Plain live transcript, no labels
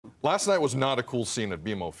last night was not a cool scene at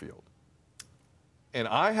BMO Field. And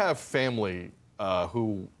I have family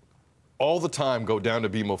who all the time go down to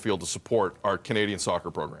BMO Field to support our Canadian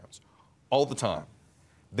soccer programs. All the time.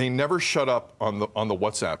 They never shut up on the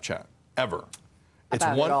WhatsApp chat, ever. It's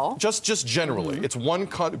About one, it all? just generally. It's one,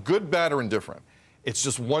 good, bad, or indifferent. It's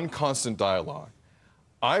just one constant dialogue.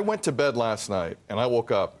 I went to bed last night, and I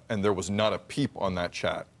woke up, and there was not a peep on that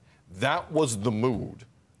chat. That was the mood,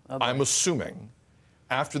 I'm assuming,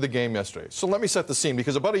 after the game yesterday. So let me set the scene,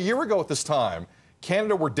 because about a year ago at this time,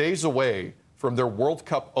 Canada were days away from their World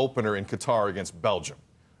Cup opener in Qatar against Belgium.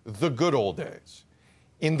 The good old days.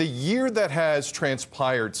 In the year that has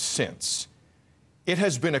transpired since, it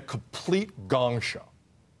has been a complete gong show.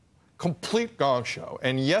 Complete gong show.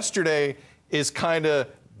 And yesterday is kind of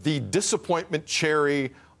the disappointment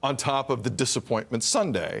cherry on top of the disappointment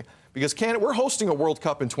sundae, because Canada, we're hosting a World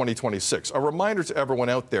Cup in 2026. A reminder to everyone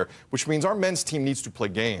out there, which means our men's team needs to play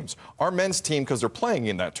games. Our men's team, because they're playing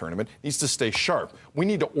in that tournament, needs to stay sharp. We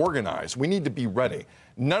need to organize. We need to be ready.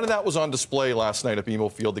 None of that was on display last night at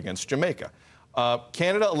BMO Field against Jamaica.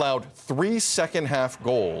 Canada allowed 3 second-half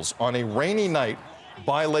goals on a rainy night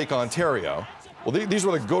by Lake Ontario. Well, these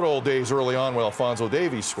were the good old days early on when Alphonso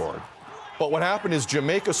Davies scored. But what happened is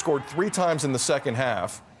Jamaica scored 3 times in the second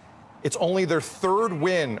half. It's only their 3rd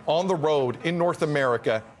win on the road in North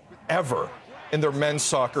America ever in their men's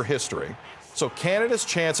soccer history. So Canada's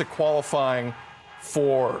chance at qualifying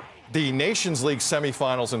for the Nations League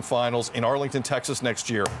semifinals and finals in Arlington, Texas next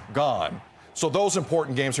year, gone. So those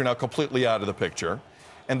important games are now completely out of the picture.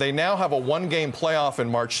 And they now have a 1-game playoff in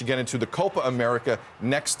March to get into the Copa America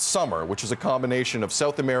next summer, which is a combination of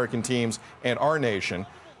South American teams and our nation.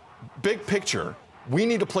 Big picture, we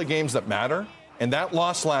need to play games that matter. And that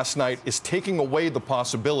loss last night is taking away the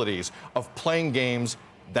possibilities of playing games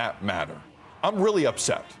that matter. I'm really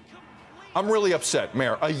upset. I'm really upset,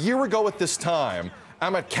 Mayor. A year ago at this time,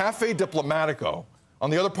 I'm at Cafe Diplomatico on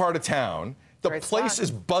the other part of town. The Great place spot.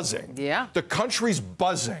 is buzzing. Yeah. The country's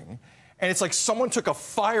buzzing. And it's like someone took a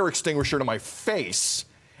fire extinguisher to my face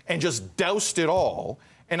and just doused it all.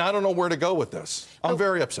 And I don't know where to go with this. I'm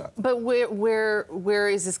very upset. But where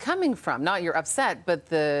is this coming from? Not you're upset, but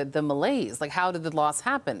the malaise. Like, how did the loss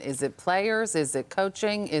happen? Is it players? Is it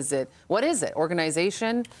coaching? What is it?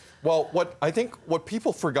 Organization? Well, I think what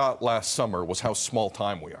people forgot last summer was how small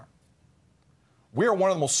time we are. We are one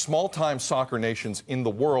of the most small-time soccer nations in the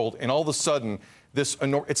world, and all of a sudden,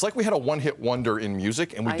 it's like we had a one-hit wonder in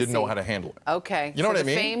music, and we didn't know how to handle it. Okay. You know what I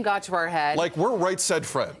mean? Fame got to our head. Like, we're Right Said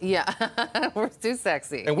Fred. Yeah. We're too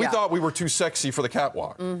sexy. And we thought we were too sexy for the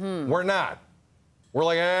catwalk. We're not. We're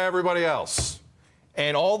like everybody else.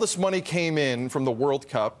 And all this money came in from the World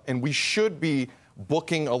Cup, and we should be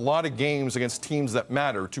booking a lot of games against teams that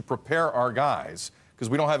matter to prepare our guys, because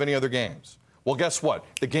we don't have any other games. Well, guess what?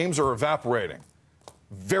 The games are evaporating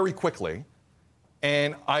very quickly,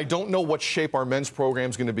 and I don't know what shape our men's program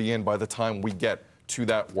is going to be in by the time we get to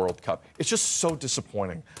that World Cup. It's just so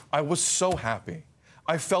disappointing. I was so happy.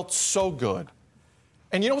 I felt so good.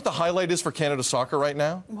 And you know what the highlight is for Canada soccer right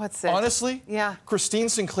now? What's it? Honestly? Yeah. Christine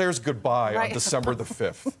Sinclair's goodbye on December the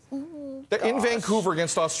 5th. In Vancouver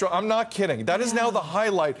against Australia. I'm not kidding. That is now the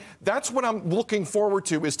highlight. That's what I'm looking forward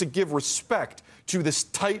to, is to give respect to this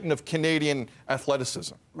titan of Canadian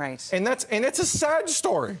athleticism. Right. And it's a sad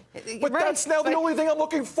story. But that's now the only thing I'm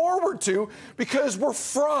looking forward to, because we're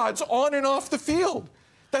frauds on and off the field.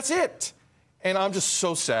 That's it. And I'm just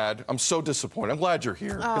so sad. I'm so disappointed. I'm glad you're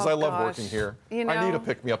here, because I love working here. You know, I need to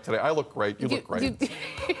pick me up today. I look great. You look great.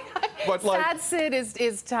 But sad Sid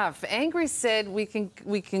is tough. Angry Sid, we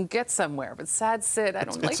can get somewhere, but sad Sid, I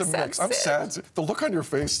don't like sad mix. Sid. I'm sad. The look on your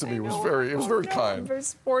face to me was very kind. Very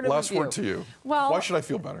sportive. Last word to you. Well, why should I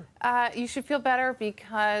feel better? You should feel better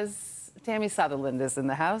because Tammy Sutherland is in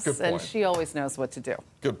the house, and she always knows what to do.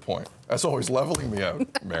 Good point. That's always leveling me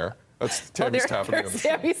out, Mayor. That's Tammy's tapping me on the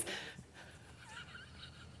shoulder.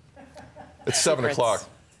 It's 7 o'clock.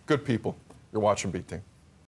 Good people. You're watching Beat Team.